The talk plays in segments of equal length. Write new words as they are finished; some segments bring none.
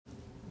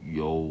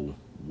Yo,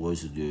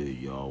 what's good,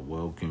 y'all?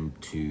 Welcome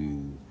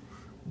to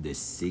the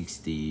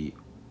 60th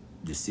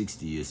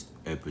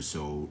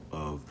episode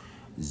of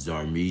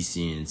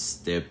Zarmesian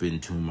Step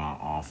Into My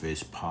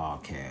Office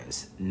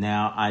podcast.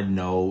 Now, I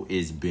know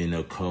it's been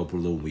a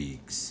couple of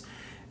weeks,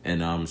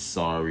 and I'm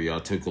sorry. I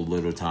took a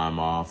little time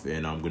off,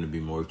 and I'm going to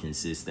be more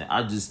consistent.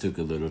 I just took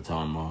a little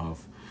time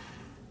off.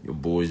 Your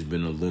boy's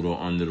been a little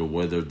under the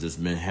weather,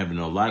 just been having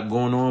a lot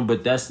going on,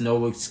 but that's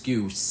no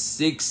excuse.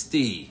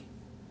 60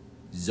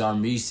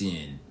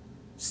 Zarmesian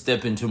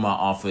Step Into My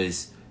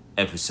Office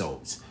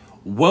episodes.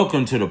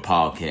 Welcome to the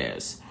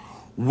podcast.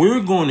 We're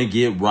going to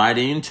get right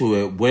into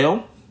it.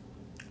 Well,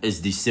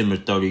 it's December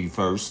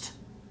 31st,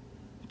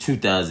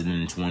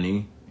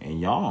 2020,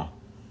 and y'all,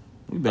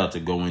 we're about to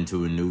go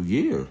into a new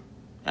year.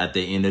 At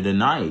the end of the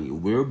night,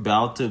 we're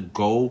about to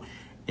go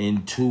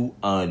into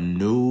a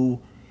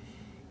new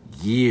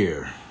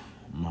year.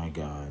 My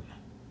God,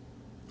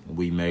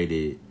 we made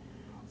it.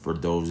 For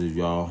those of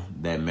y'all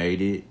that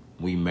made it,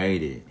 we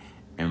made it.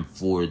 And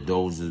for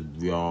those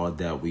of y'all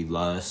that we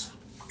lost,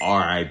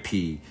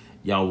 R.I.P.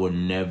 Y'all will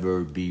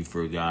never be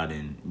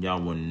forgotten.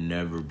 Y'all will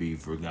never be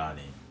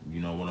forgotten. You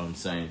know what I'm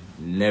saying?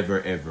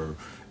 Never ever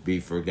be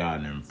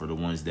forgotten. For the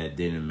ones that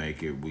didn't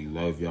make it, we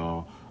love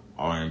y'all.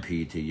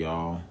 R.I.P. to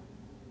y'all.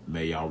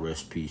 May y'all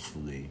rest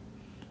peacefully.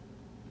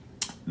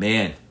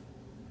 Man,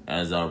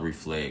 as I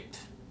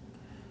reflect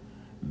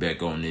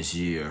back on this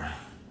year,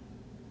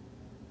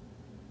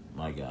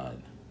 my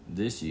God,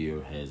 this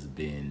year has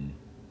been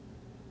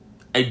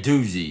a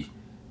doozy.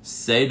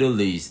 Say the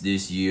least,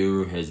 this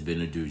year has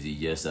been a doozy.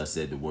 Yes, I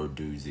said the word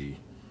doozy.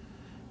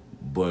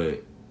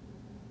 But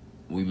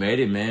we made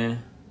it,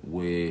 man.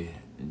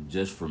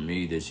 Just for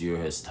me, this year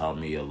has taught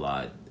me a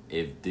lot.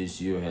 If this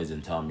year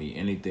hasn't taught me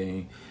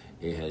anything,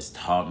 it has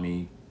taught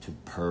me to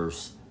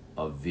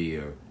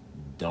persevere.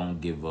 Don't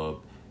give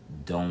up.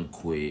 Don't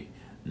quit.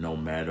 No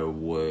matter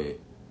what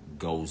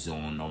goes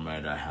on, no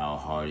matter how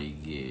hard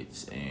it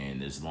gets.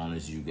 And as long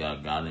as you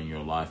got God in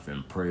your life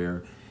and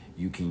prayer,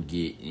 you can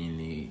get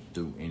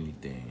through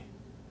anything.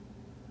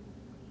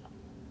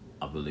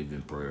 I believe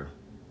in prayer.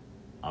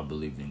 I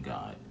believe in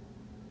God.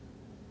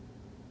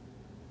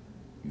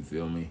 You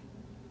feel me?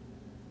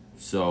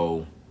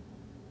 So,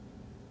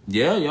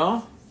 yeah,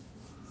 y'all.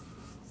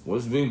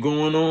 What's been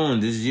going on?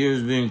 This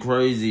year's been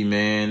crazy,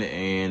 man,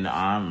 and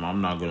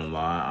I'm not gonna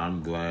lie.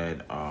 I'm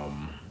glad.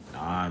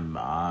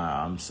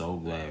 I'm so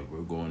glad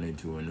we're going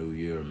into a new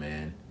year,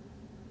 man.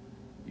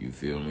 You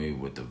feel me?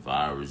 With the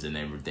virus and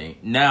everything.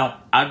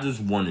 Now, I just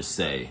want to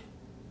say,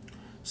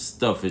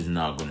 stuff is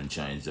not going to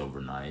change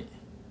overnight.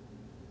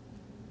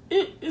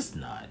 It's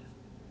not.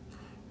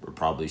 We'll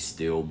probably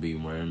still be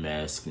wearing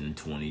masks in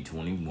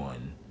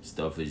 2021.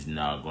 Stuff is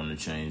not going to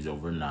change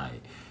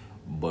overnight.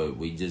 But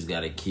we just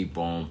got to keep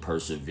on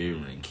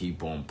persevering,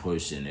 keep on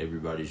pushing.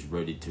 Everybody's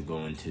ready to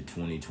go into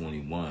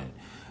 2021.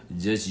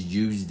 Just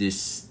use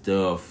this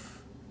stuff.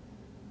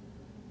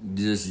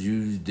 Just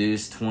use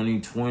this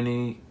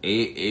 2020.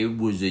 It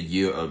was a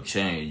year of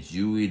change.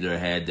 You either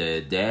had to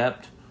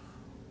adapt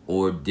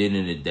or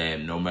didn't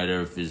adapt. No matter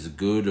if it's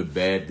good or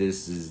bad,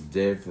 this is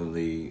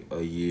definitely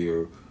a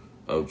year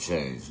of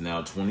change.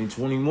 Now,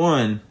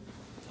 2021,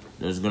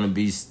 there's going to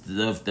be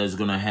stuff that's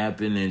going to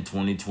happen in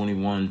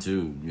 2021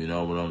 too. You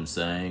know what I'm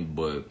saying?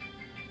 But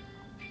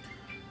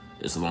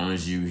as long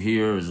as you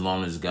here, as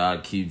long as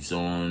God keeps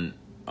on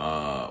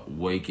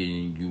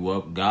waking you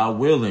up, God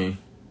willing,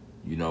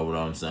 you know what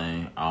I'm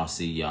saying? I'll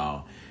see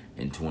y'all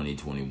in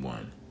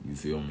 2021. You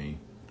feel me?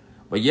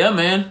 But yeah,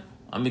 man,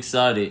 I'm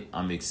excited.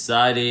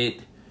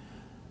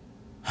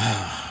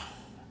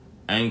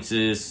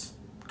 Anxious,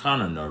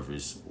 kind of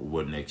nervous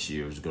what next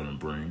year is going to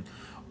bring.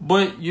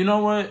 But you know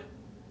what?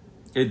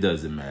 It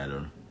doesn't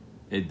matter.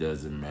 It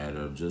doesn't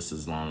matter. Just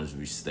as long as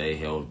we stay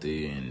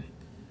healthy and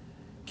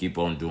keep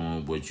on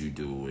doing what you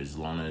do. As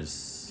long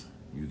as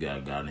you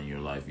got God in your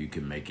life, you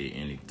can make it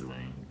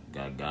anything.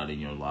 Got God in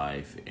your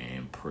life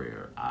and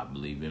prayer. I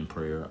believe in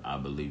prayer. I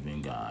believe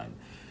in God.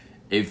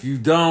 If you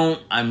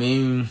don't, I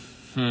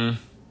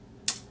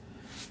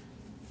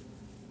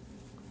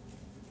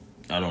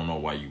don't know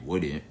why you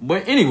wouldn't.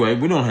 But anyway,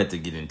 we don't have to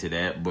get into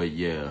that. But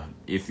yeah,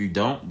 if you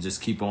don't,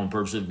 just keep on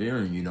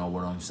persevering. You know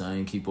what I'm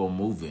saying? Keep on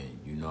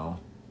moving, you know?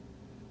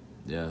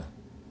 Yeah.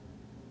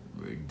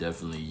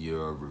 Definitely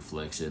your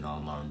reflection. I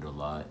learned a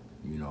lot.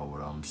 You know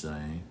what I'm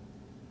saying?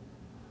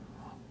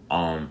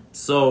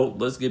 So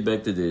let's get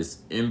back to this.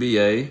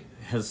 NBA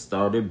has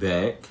started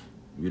back.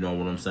 You know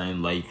what I'm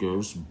saying?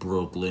 Lakers,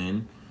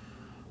 Brooklyn,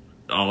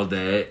 all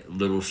that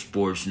little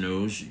sports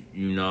news.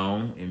 You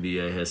know,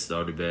 NBA has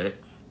started back,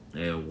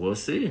 and we'll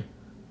see.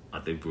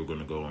 I think we're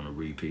gonna go on a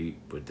repeat,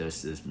 but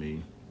that's just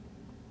me.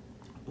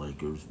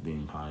 Lakers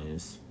being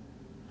pious.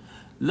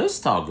 Let's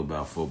talk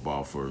about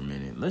football for a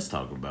minute. Let's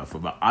talk about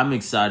football. I'm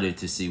excited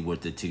to see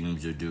what the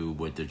teams will do,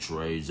 what the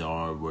trades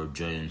are, where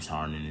James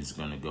Harden is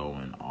going to go,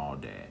 and all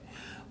that.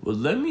 But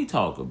let me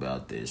talk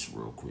about this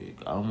real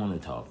quick. I want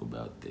to talk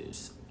about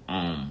this.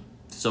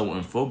 So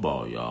in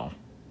football, y'all,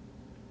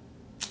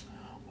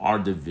 Our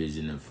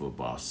division in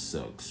football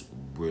sucks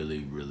really,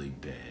 really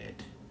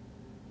bad.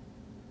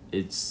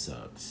 It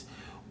sucks.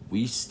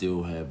 We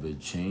still have a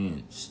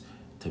chance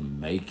to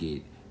make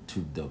it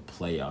to the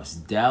playoffs.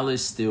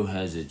 Dallas still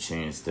has a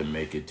chance to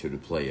make it to the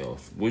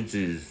playoffs, which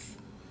is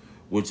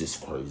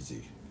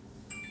crazy.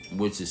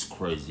 Which is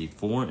crazy.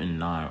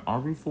 4-9. Are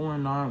we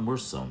 4-9? We're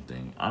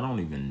something. I don't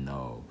even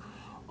know.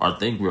 I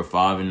think we're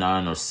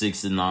 5-9 or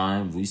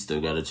 6-9. We still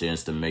got a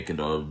chance to make it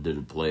to the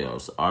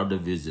playoffs. Our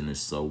division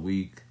is so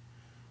weak.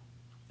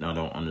 I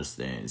don't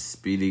understand.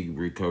 Speedy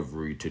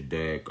recovery to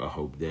Dak. I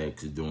hope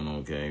Dak is doing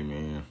okay,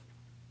 man.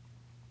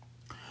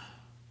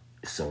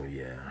 So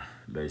yeah,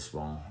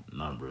 baseball,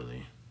 not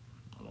really.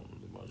 I don't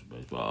really watch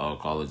baseball.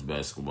 College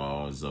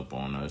basketball is up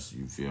on us.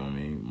 You feel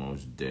me?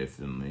 Most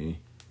definitely.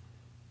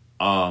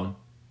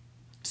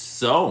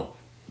 So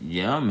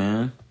yeah,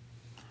 man.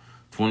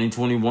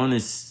 2021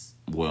 is,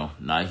 well,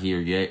 not here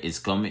yet. It's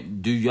coming.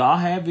 Do y'all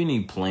have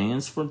any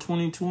plans for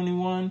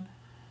 2021?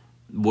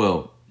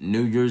 Well,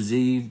 New Year's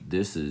Eve.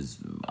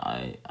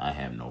 I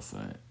have no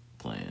fun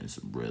plans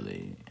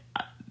really.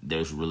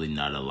 There's really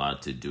not a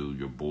lot to do.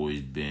 Your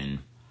boy's been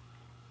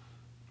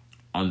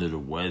under the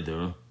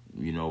weather,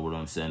 you know what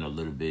I'm saying, a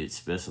little bit,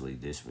 especially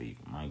this week.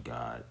 My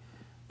God,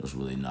 there's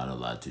really not a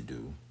lot to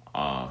do.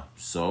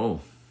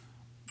 So,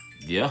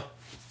 yeah.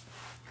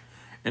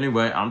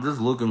 Anyway, I'm just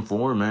looking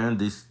forward, man.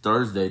 This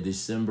Thursday,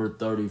 December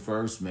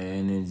 31st,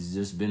 man, it's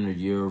just been a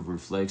year of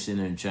reflection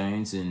and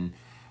change, and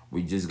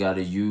we just got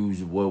to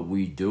use what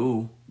we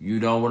do, you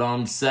know what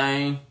I'm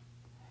saying,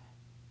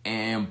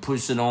 and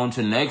push it on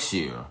to next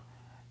year.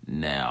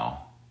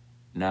 Now,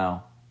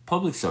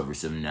 public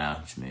service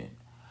announcement.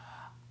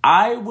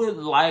 I would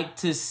like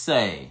to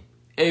say,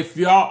 if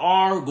y'all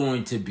are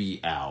going to be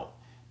out,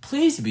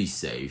 please be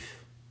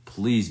safe.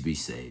 Please be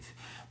safe.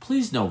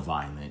 Please no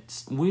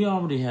violence. We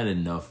already had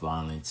enough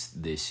violence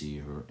this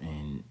year.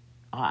 And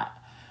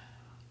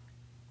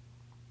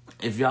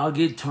if y'all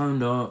get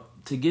turned up,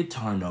 to get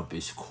turned up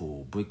is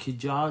cool. But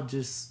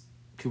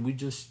could we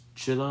just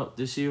chill out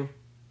this year?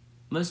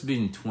 Let's be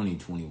in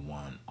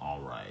 2021,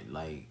 all right.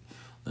 Like,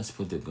 let's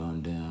put the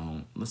gun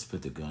down. Let's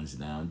put the guns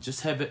down.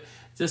 Just have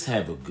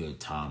a good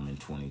time in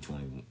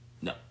 2020.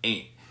 No,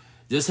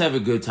 just have a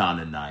good time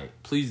tonight.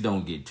 Please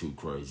don't get too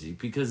crazy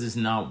because it's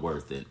not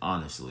worth it.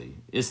 Honestly,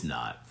 it's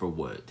not. For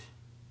what?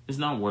 It's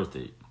not worth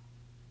it.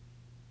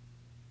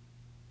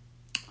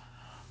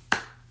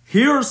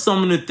 Here are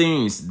some of the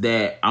things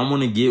that I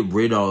want to get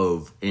rid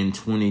of in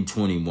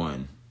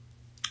 2021.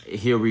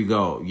 Here we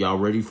go. Y'all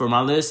ready for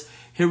my list?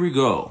 Here we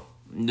go.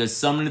 There's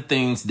some of the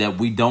things that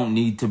we don't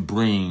need to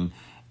bring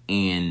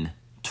in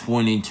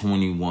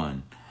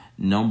 2021.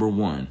 Number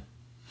one,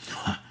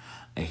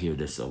 I hear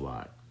this a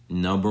lot.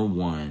 Number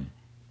one,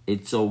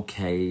 it's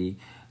okay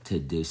to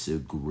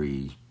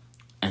disagree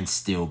and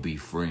still be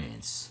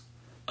friends.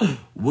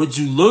 Would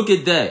you look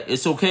at that?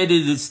 It's okay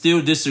to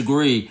still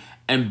disagree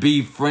and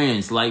be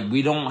friends. Like,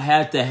 we don't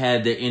have to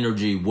have the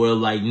energy where,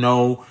 like,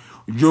 no,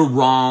 you're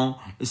wrong,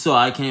 so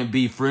I can't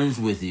be friends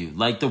with you.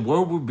 Like, the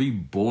world would be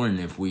boring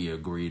if we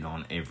agreed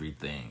on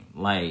everything.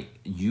 Like,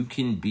 you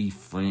can be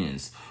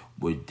friends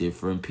with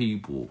different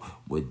people,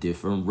 with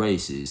different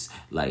races,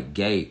 like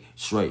gay,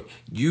 straight.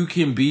 You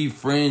can be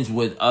friends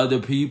with other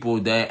people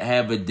that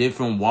have a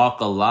different walk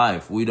of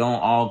life. We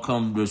don't all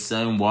come to the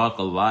same walk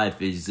of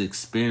life. It's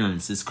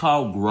experience. It's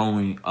called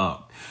growing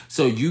up.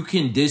 So you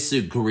can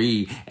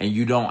disagree and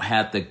you don't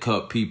have to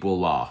cut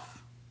people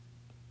off.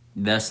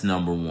 That's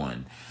number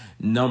one.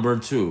 Number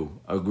two,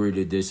 agree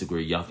to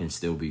disagree. Y'all can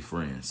still be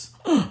friends.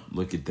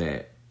 Look at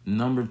that.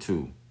 Number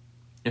two,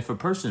 if a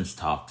person's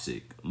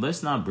toxic,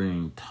 let's not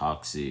bring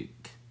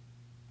toxic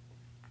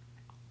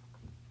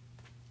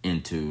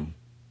into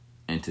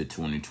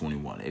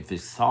 2021. If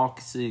it's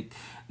toxic,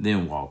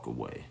 then walk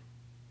away.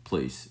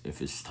 Please,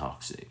 if it's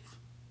toxic.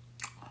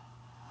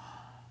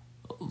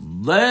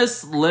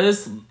 Let's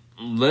leave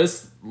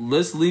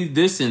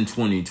this in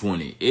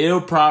 2020.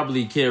 It'll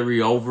probably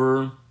carry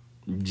over,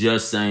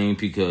 just saying,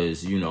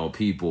 because, you know,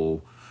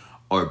 people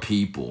are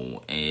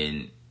people,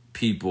 and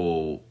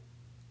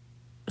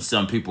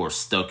some people are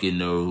stuck in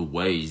their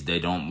ways. They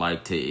don't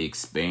like to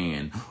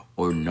expand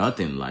or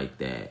nothing like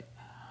that.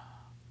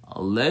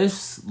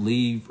 Let's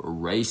leave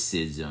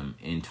racism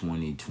in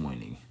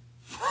 2020.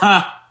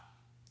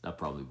 That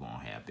probably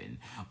won't happen.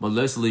 But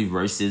let's leave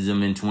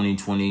racism in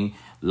 2020.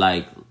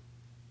 Like,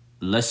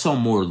 let's show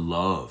more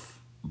love.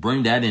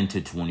 Bring that into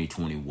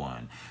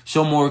 2021.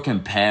 Show more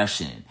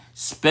compassion,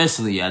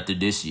 especially after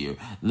this year.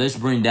 Let's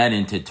bring that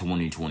into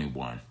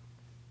 2021.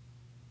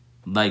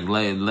 Like,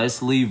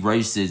 let's leave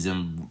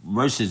racism.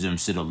 Racism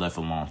should have left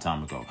a long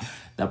time ago.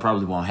 That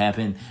probably won't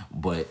happen,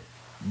 but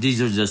this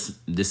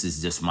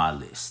is just my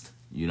list.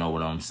 You know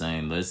what I'm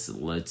saying? Let's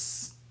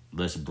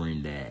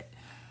bring that.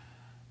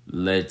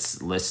 Let's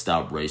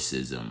stop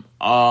racism.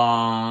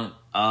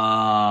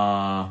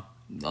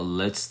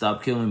 Let's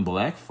stop killing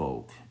black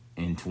folk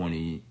in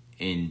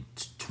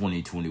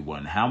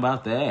 2021. How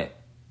about that?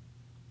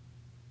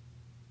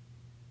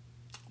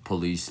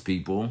 Police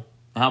people.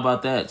 How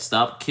about that?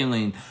 Stop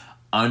killing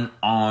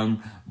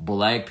unarmed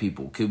black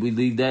people. Could we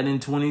leave that in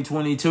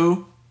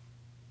 2022?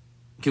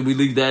 Can we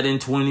leave that in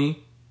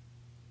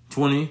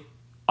 2020?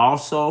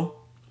 Also,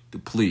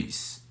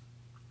 please.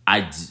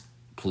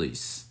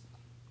 Please.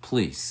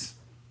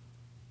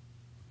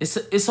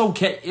 It's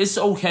okay. It's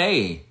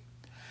okay.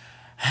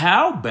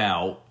 How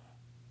about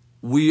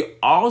we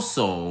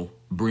also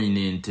bring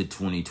into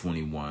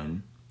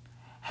 2021,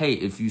 hey,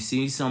 if you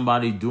see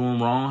somebody doing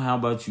wrong, how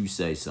about you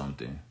say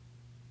something?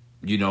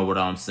 You know what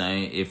I'm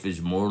saying? If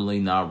it's morally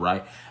not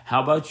right,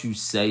 how about you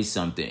say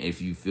something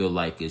if you feel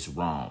like it's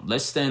wrong?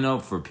 Let's stand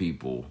up for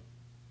people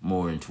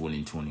more in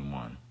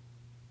 2021.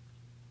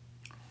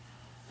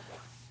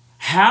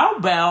 How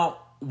about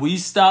we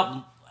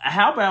stop?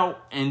 How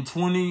about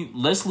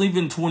let's leave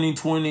in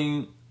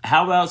 2020.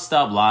 How about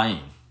stop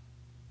lying?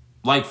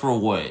 Like for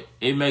what?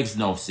 It makes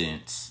no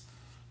sense.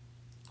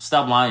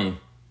 Stop lying.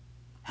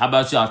 How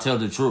about y'all tell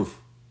the truth?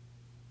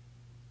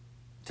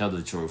 Tell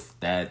the truth.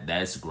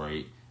 That's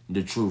great.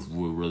 The truth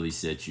will really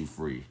set you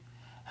free.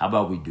 How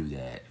about we do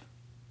that?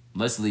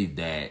 Let's leave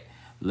that.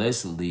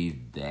 Let's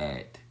leave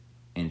that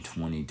in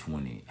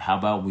 2020. How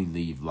about we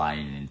leave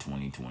lying in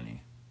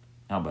 2020?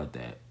 How about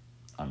that?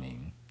 I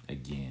mean,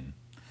 again,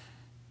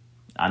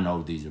 I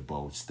know these are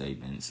bold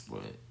statements,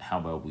 but how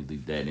about we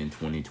leave that in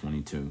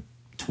 2022?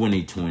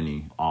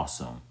 2020,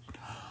 awesome.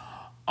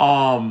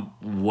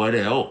 What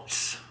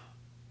else?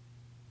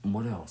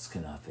 What else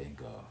can I think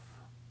of?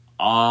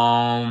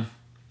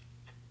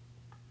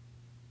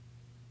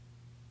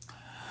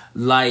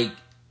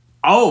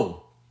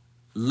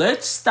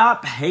 Let's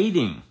stop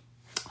hating.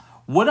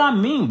 What I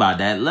mean by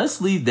that,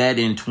 let's leave that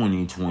in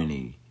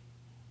 2020.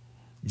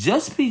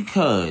 Just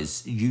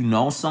because you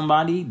know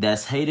somebody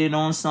that's hated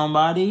on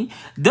somebody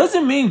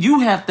doesn't mean you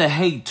have to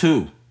hate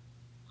too.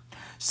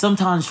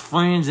 Sometimes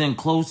friends and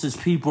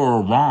closest people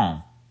are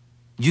wrong.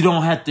 You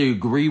don't have to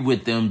agree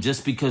with them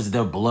just because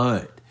they're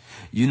blood.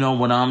 You know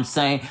what I'm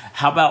saying?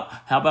 How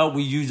about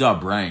we use our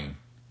brain?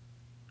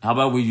 How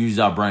about we use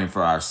our brain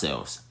for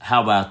ourselves?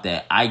 How about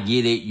that? I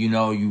get it. You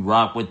know, you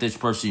rock with this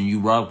person, you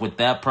rock with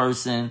that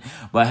person.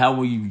 But how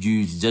will you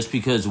use, just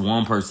because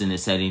one person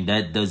is hating,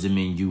 that doesn't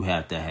mean you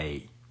have to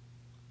hate.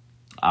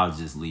 I'll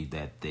just leave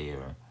that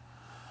there.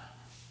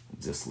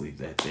 Just leave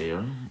that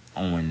there.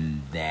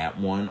 On that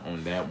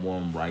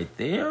one right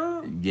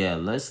there. Yeah,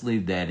 let's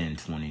leave that in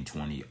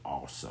 2020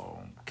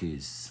 also.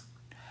 Because,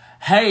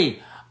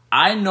 hey,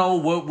 I know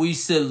what we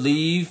should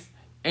leave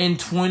in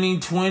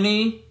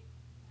 2020.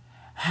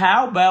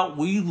 How about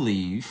we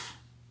leave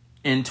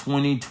in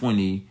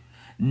 2020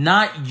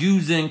 not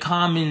using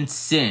common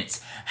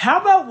sense?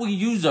 How about we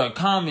use our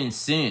common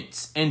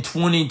sense in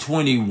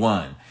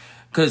 2021?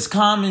 Because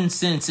common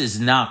sense is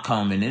not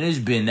common, and it's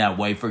been that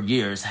way for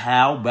years.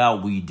 How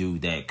about we do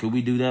that? Could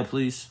we do that,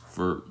 please?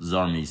 For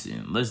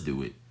Zarmesian. Let's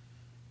do it.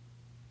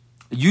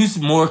 Use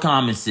more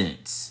common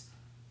sense.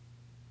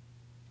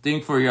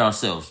 Think for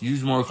yourselves.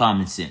 Use more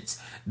common sense.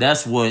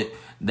 That's what.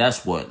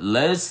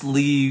 Let's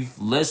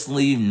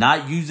leave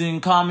not using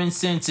common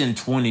sense in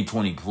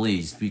 2020,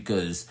 please,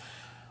 because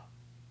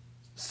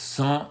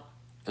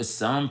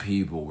some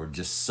people were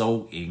just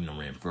so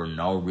ignorant for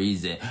no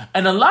reason.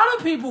 And a lot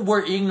of people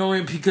were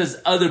ignorant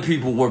because other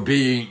people were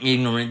being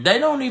ignorant. They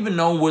don't even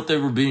know what they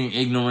were being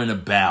ignorant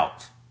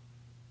about.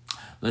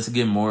 Let's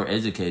get more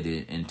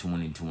educated in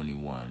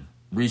 2021.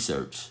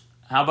 Research.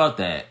 How about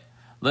that?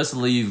 Let's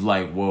leave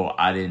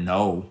I didn't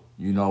know.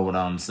 You know what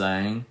I'm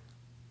saying?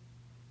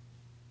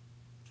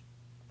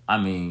 I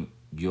mean,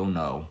 you'll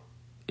know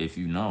if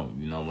you know.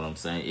 You know what I'm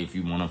saying? If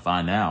you want to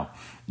find out,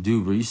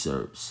 do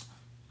research.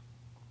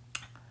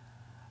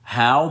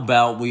 How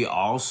about we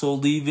also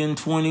leave in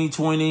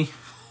 2020?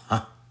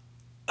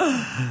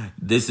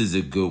 This is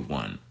a good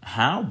one.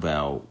 How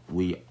about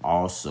we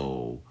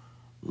also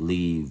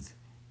leave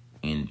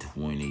in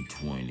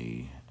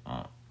 2020?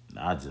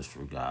 I just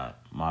forgot.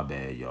 My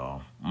bad,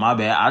 y'all. My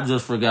bad. I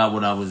just forgot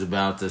what I was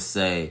about to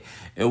say.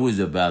 It was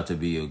about to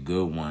be a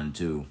good one,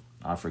 too.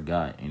 I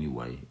forgot.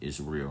 Anyway,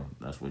 it's real.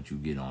 That's what you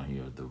get on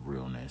here, the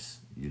realness.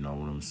 You know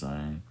what I'm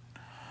saying?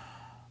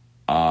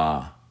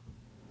 How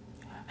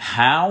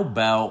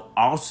about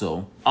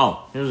also...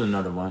 Oh, here's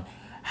another one.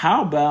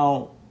 How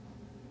about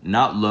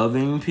not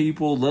loving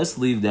people? Let's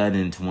leave that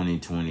in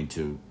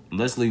 2022.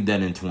 Let's leave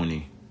that in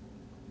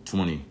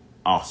 2020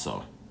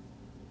 also.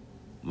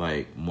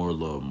 More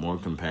love, more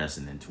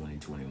compassion in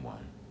 2021.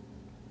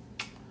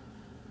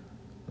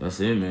 That's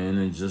it, man.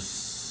 And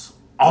just...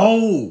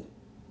 Oh!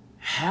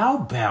 How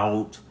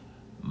about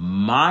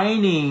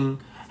mining?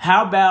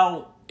 How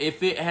about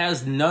if it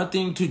has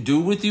nothing to do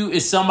with you?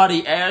 If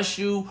somebody asks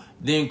you,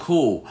 then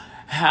cool.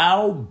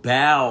 How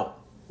about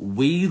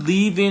we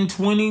leave in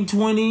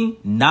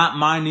 2020 not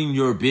minding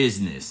your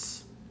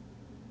business?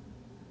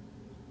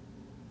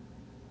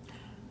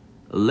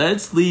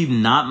 Let's leave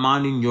not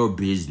minding your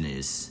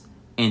business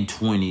in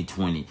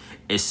 2020.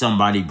 If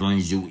somebody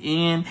brings you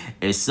in,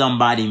 if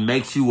somebody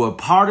makes you a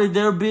part of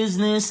their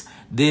business,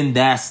 then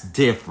that's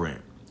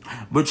different.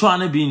 But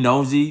trying to be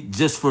nosy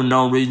just for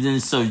no reason,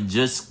 so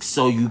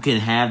you can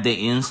have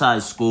the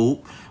inside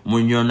scoop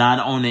when you're not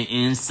on the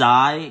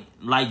inside,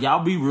 like,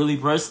 y'all be really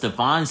pressed to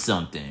find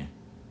something.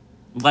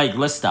 Like,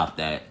 let's stop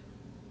that.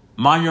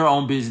 Mind your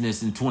own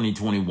business in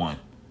 2021.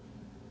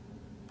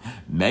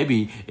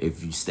 Maybe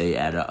if you stay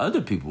out of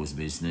other people's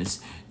business,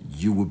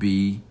 you would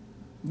be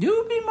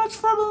much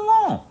further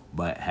along.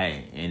 But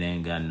hey, it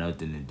ain't got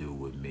nothing to do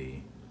with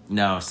me.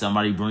 Now, if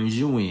somebody brings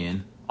you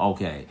in,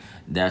 okay,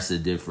 that's a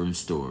different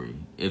story.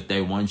 If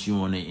they want you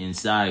on the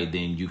inside,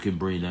 then you can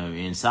bring them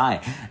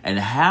inside. And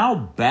how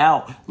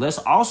about, let's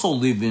also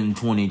live in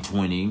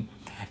 2020.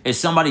 If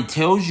somebody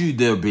tells you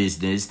their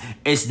business,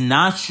 it's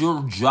not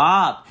your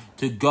job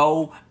to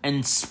go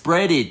and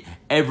spread it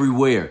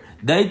everywhere.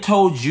 They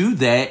told you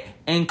that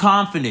in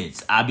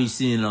confidence. I be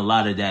seeing a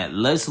lot of that.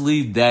 Let's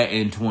leave that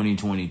in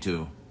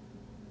 2022.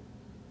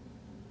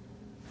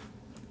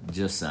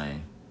 Just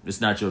saying.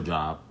 It's not your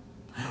job.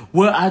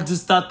 Well, I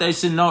just thought they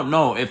should know.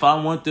 No, if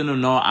I want them to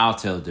know, I'll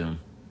tell them.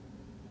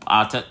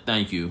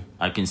 Thank you.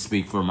 I can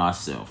speak for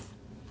myself.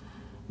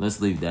 Let's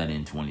leave that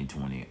in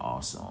 2020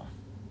 also.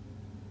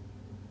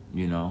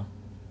 You know?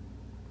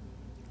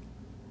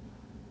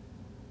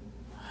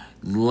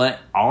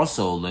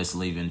 Let's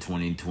leave in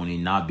 2020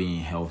 not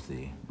being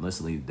healthy.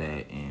 Let's leave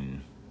that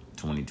in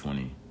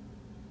 2020.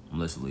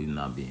 Let's leave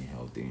not being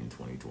healthy in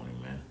 2020,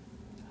 man.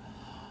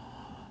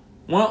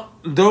 Well,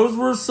 those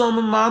were some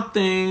of my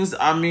things.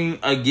 I mean,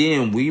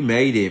 again, we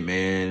made it,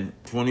 man.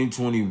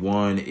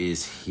 2021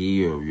 is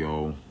here,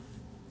 yo.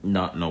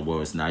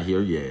 Well, it's not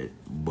here yet,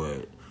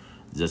 but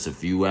just a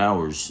few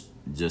hours.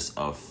 Just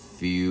a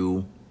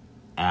few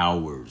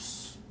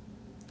hours.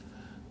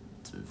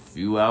 It's a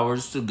few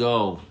hours to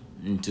go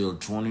until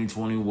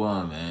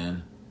 2021,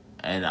 man.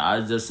 And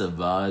I just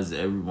advise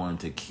everyone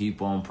to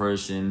keep on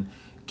pressing,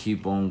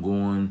 keep on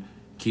going,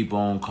 keep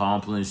on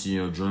accomplishing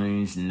your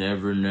dreams.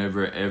 Never,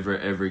 never, ever,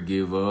 ever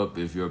give up.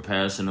 If you're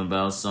passionate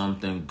about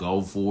something,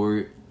 go for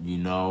it. You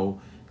know,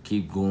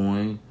 keep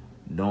going.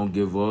 Don't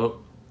give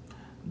up.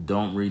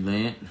 Don't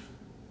relent.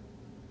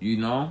 You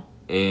know,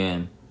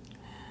 and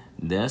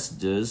that's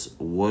just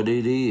what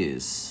it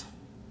is.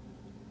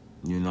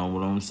 You know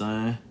what I'm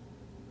saying?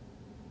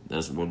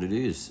 That's what it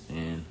is.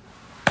 And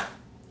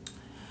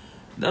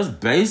that's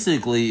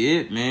basically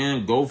it,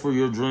 man. Go for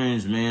your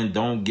dreams, man.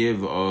 Don't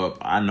give up.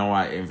 I know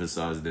I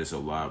emphasize this a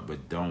lot,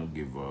 but don't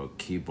give up.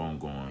 Keep on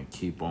going.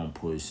 Keep on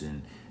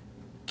pushing.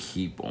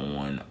 Keep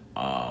on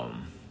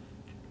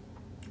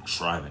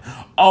striving.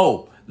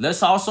 Oh,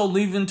 let's also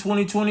leave in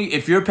 2020.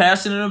 If you're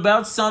passionate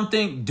about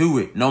something, do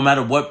it. No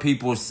matter what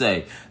people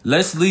say.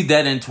 Let's leave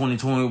that in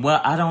 2020.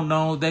 Well, I don't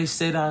know. They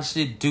said I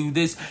should do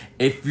this.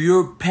 If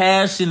you're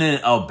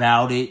passionate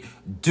about it,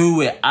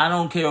 do it. I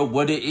don't care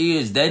what it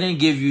is. They didn't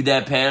give you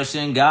that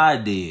passion.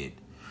 God did.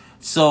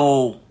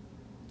 So,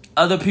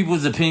 other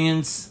people's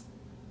opinions,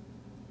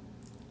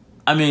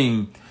 I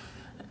mean,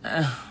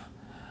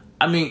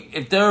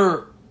 if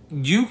they're,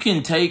 you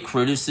can take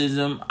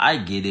criticism, I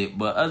get it,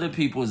 but other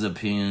people's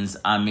opinions,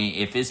 I mean,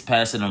 if it's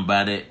passionate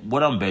about it,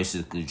 what I'm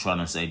basically trying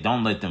to say,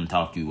 don't let them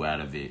talk you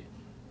out of it.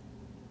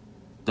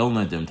 Don't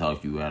let them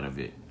talk you out of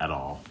it at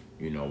all.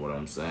 You know what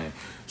I'm saying?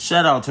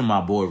 Shout out to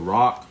my boy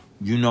Rock.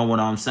 You know what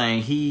I'm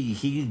saying? He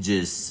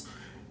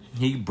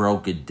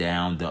broke it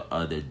down the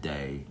other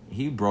day.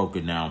 He broke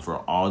it down for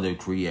all the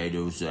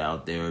creators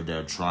out there that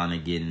are trying to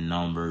get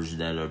numbers,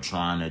 that are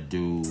trying to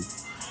do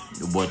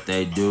what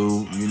they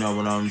do. You know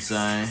what I'm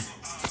saying?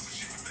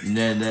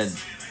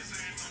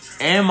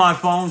 And my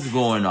phone's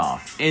going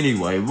off.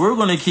 Anyway, we're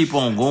going to keep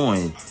on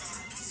going.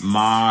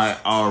 My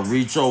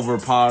Reach Over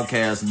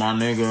podcast, my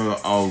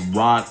nigga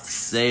Rock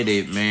said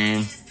it,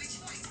 man.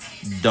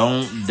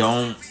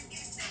 Don't.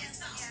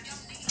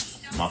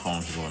 My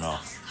phone's going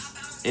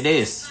off. It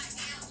is.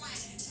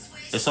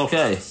 It's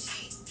okay.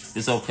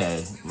 It's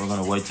okay. We're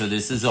going to wait till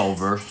this is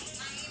over.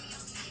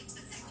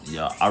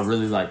 Yeah, I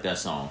really like that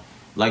song.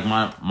 Like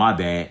my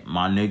bad.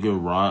 My nigga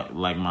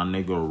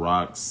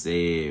Rock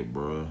said,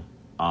 bro.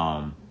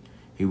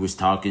 He was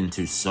talking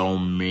to so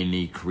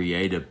many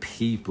creative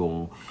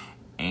people,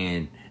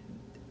 and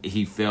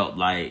he felt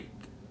like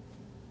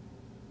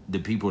the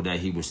people that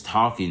he was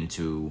talking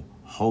to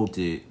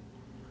halted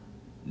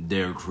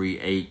their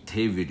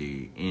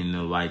creativity,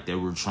 and like they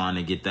were trying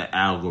to get the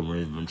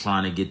algorithm,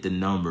 trying to get the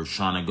numbers,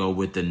 trying to go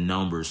with the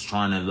numbers,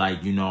 trying to,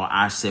 like, you know,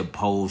 I said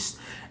post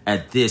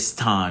at this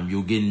time,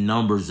 you'll get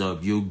numbers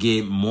up, you'll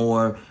get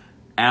more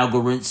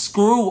algorithms.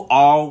 Screw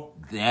all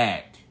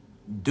that.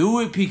 Do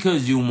it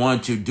because you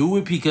want to. Do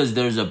it because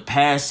there's a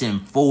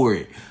passion for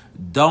it.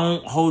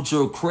 Don't hold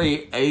your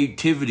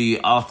creativity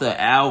off the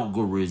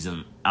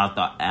algorithm,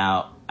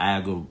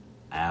 algorithms.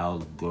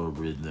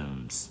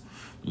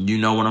 You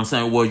know what I'm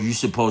saying? Well, you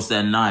should post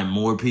at night.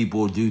 More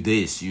people do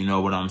this. You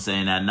know what I'm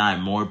saying? At night,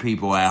 more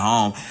people at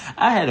home.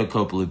 I had a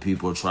couple of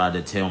people try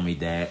to tell me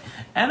that.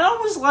 And I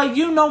was like,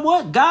 you know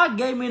what? God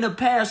gave me the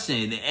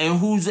passion. And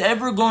who's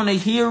ever going to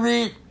hear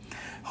it,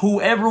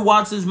 whoever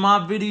watches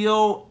my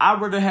video,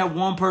 I'd rather have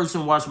one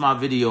person watch my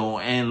video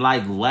and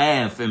like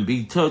laugh and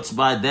be touched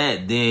by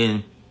that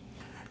than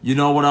You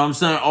know what I'm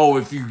saying? Oh,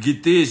 if you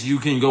get this, you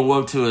can go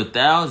up to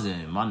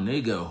 1,000. My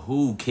nigga,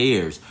 who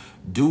cares?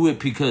 Do it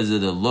because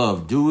of the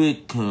love. Do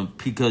it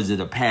because of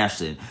the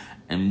passion.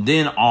 And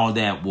then all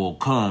that will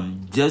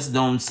come. Just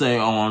don't say,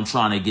 oh, I'm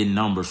trying to get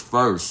numbers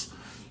first.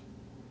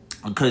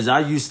 Because I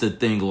used to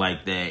think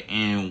like that.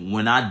 And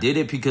when I did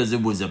it because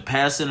it was a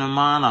passion of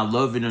mine, I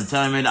love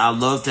entertainment, I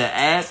love to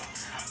act,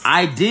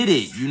 I did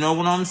it. You know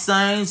what I'm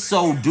saying?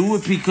 So do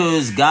it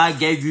because God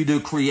gave you the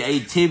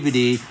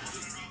creativity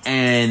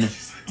and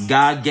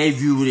God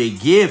gave you the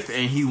gift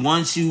and he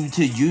wants you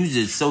to use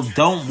it. So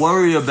don't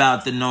worry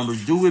about the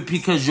numbers. Do it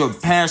because you're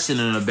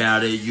passionate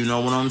about it. You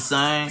know what I'm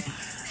saying?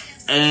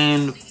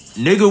 And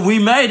nigga, we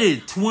made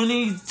it.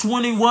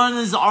 2021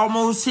 is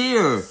almost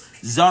here.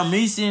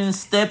 Zarmesian,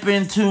 step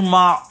into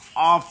my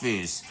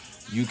office.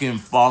 You can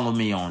follow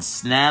me on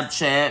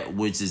Snapchat,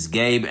 which is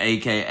Gabe,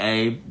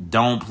 aka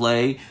Don't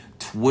Play.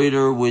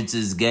 Twitter, which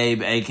is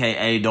Gabe,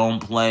 aka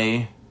Don't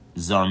Play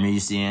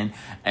Zarmesian.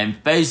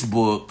 And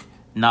Facebook,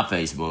 not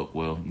Facebook,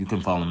 well, you can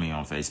follow me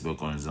on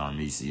Facebook on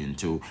Zarmesian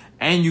too.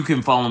 And you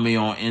can follow me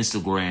on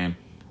Instagram,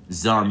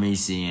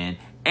 Zarmesian.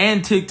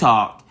 And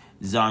TikTok,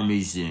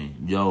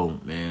 Zarmesian. Yo,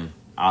 man,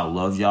 I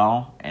love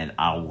y'all. And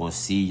I will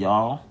see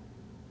y'all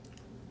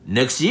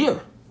next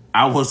year.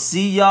 I will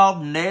see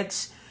y'all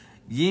next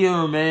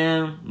year,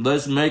 man.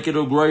 Let's make it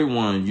a great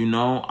one. You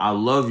know, I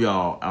love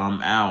y'all.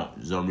 I'm out.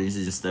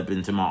 Zarmesian, just step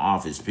into my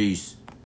office. Peace.